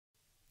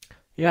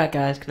Yeah,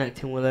 guys,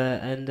 connecting with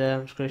it, and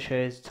I'm just going to show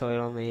you a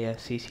tutorial on the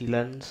CC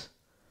lens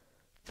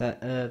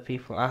that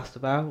people asked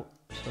about.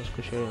 So I'm just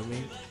going to show you what I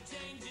mean.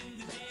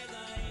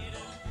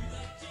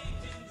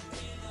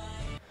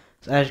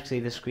 So as you can see,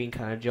 the screen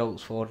kind of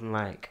jolts forward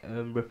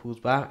and ripples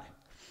back.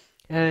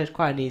 It's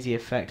quite an easy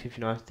effect if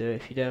you know how to do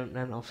it. If you don't,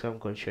 then obviously I'm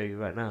going to show you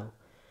right now.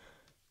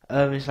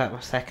 It's like my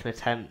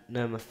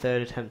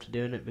third attempt at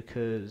doing it,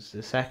 because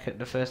the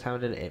first time I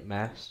did it, it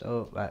messed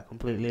up like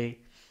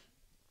completely,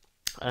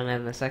 and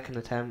then the second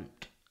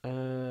attempt,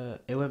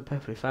 it went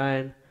perfectly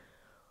fine.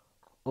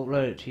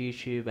 Uploaded it to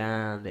YouTube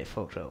and it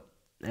fucked up.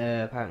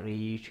 Apparently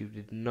YouTube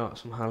did not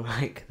somehow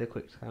like the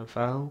QuickTime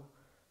file,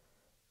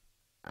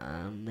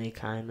 and they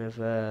kind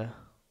of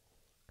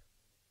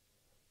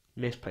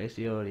misplaced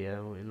the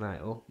audio in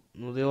well,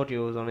 the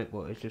audio was on it,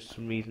 but it's just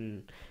some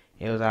reason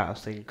it was out of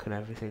sync and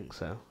everything.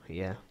 So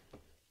yeah.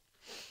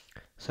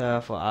 So I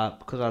thought,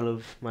 because I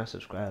love my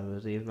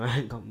subscribers, even though I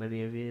ain't got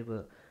many of you,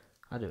 but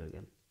I'll do it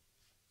again.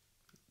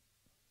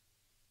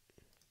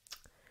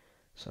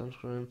 So I'm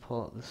just going to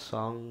import the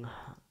song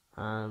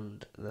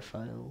and the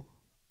file.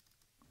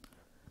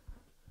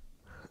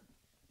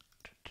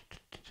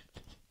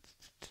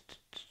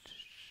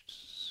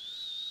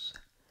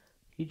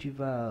 YouTube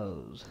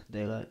Vows,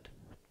 Daylight,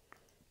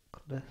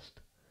 Contest,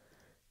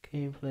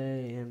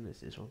 Gameplay, and it's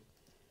this one.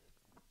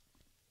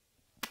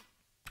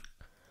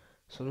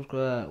 So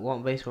basically what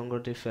I'm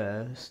gonna do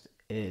first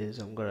is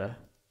I'm gonna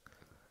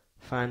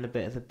find a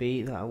bit of the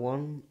beat that I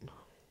want,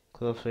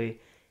 because obviously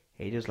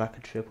it does like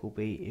a triple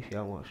beat if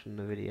you're watching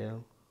the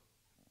video.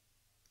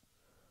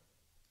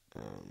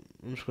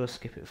 I'm just gonna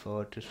skip it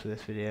forward just for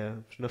this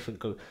video. There's nothing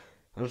good.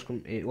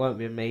 It won't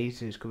be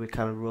amazing. It's gonna be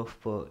kind of rough,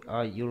 but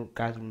you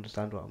guys will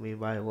understand what I mean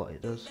by what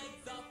it does.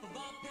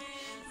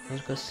 I'm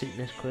just gonna sync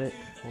this quick.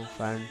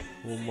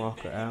 We'll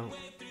mark it out.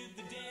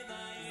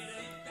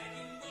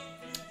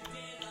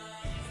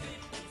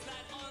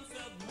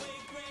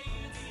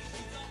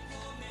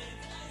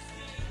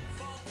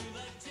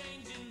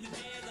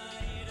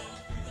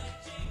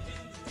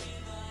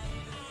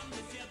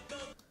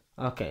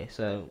 Okay,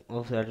 so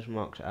obviously I just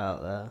marked it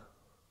out there.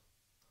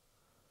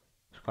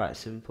 It's quite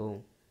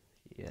simple.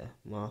 Yeah,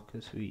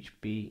 markers for each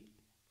beat.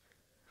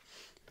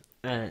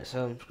 So I'm just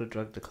going to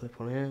drag the clip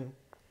on here.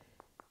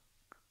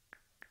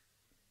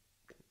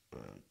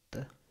 And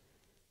there.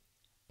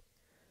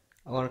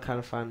 I want to kind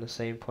of find the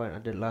same point I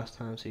did last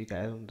time so you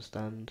guys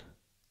understand.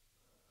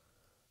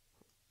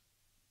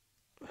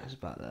 It's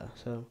about there.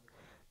 So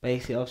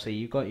basically, obviously,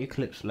 you've got your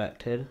clip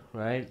selected,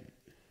 right?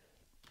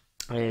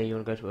 And you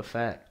want to go to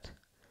Effect,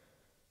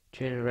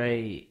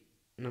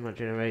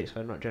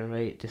 not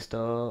generate,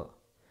 distort,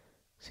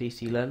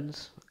 CC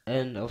lens.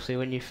 And obviously,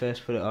 when you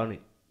first put it on,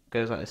 it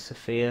goes like a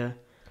sphere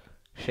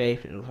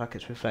shape. It looks like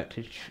it's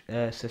reflected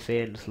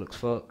sphere and just looks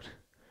fucked.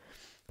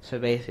 So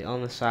basically,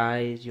 on the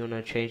size, you want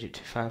to change it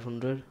to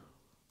 500.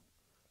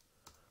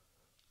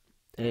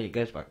 And it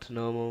goes back to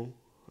normal.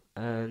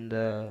 And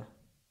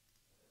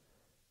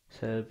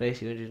so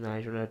basically, what you do now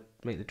is you want to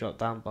make the drop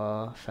down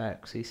bar,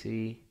 effect,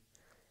 CC,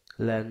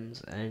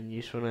 lens, and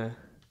you just want to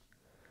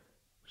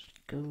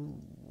go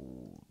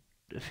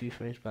a few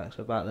frames back,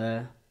 so about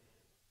there.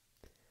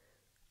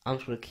 I'm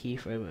just going to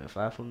keyframe it at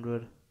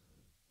 500.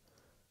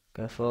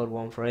 Go forward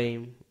one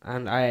frame,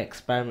 and I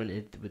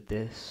experimented with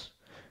this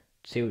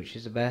to see which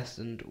is the best,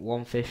 and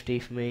 150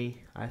 for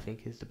me I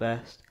think is the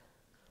best.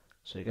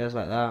 So it goes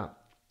like that.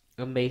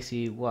 And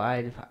basically what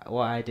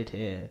I did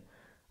here,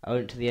 I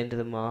went to the end of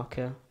the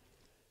marker,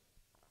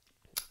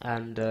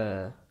 and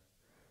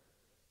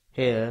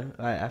here,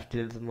 like after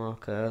the end of the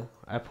marker,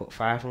 I put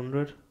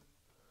 500,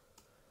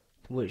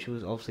 which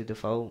was obviously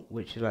default,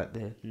 which is like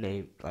the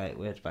name, like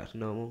where it's back to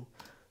normal.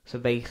 So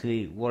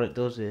basically what it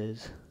does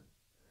is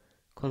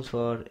comes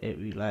forward, it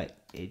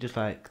just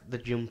like the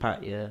jump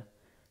at you,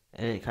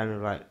 and it kind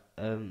of like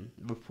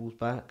ripples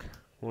back.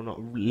 Well,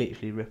 not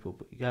literally ripple,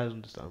 but you guys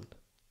understand.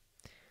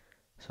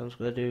 So I'm just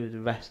gonna do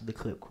the rest of the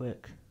clip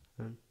quick,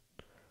 and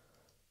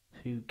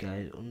so you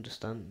guys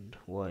understand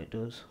what it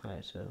does.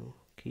 Right, so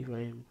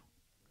keyframe,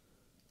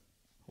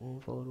 one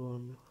forward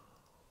one,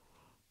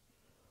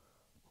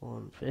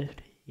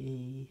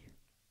 150,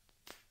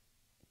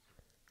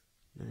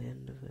 at the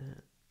end of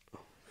it,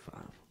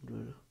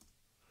 500.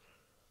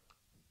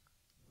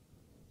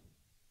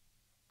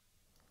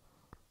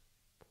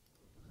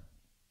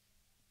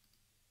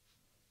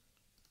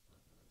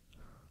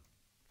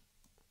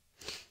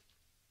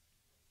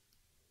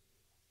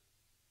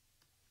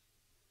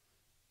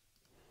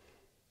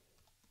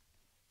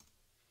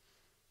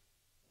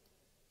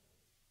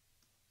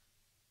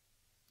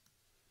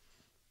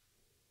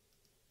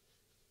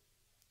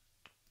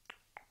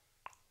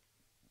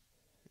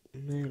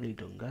 Nearly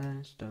done,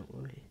 guys, don't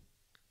worry.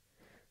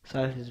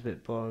 Sorry if it's a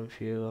bit boring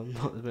for you, I'm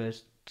not the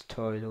most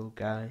tutorial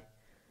guy.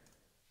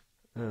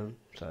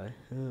 Sorry.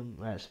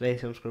 Right, so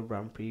basically I'm just going to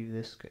run preview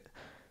this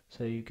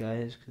so you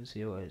guys can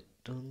see what it's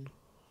done.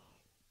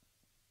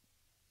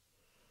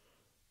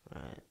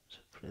 Right, so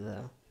put it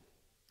there.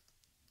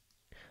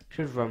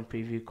 Should run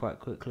preview quite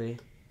quickly.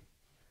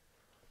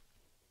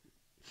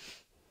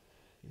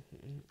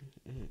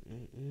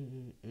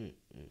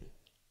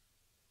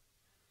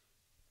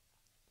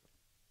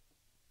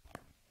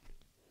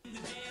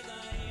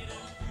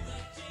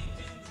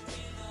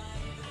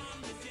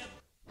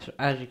 So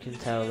as you can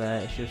tell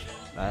there, it's just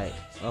like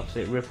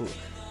opposite ripple.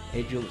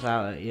 It jumps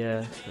out at you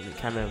and it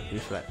kind of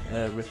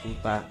ripples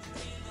back.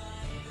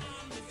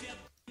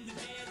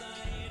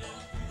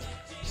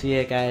 So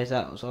yeah guys,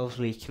 that was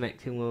obviously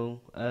connecting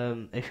wool.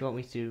 If you want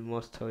me to do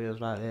more tutorials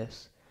like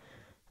this,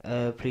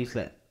 please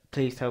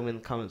tell me in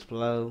the comments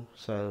below.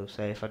 So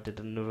say if I did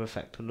another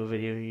effect on the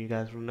video and you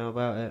guys will know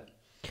about it,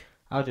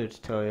 I'll do a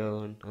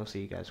tutorial and I'll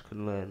see you guys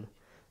can learn.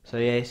 So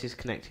yeah, this is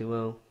connecting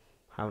wool.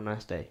 Have a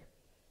nice day.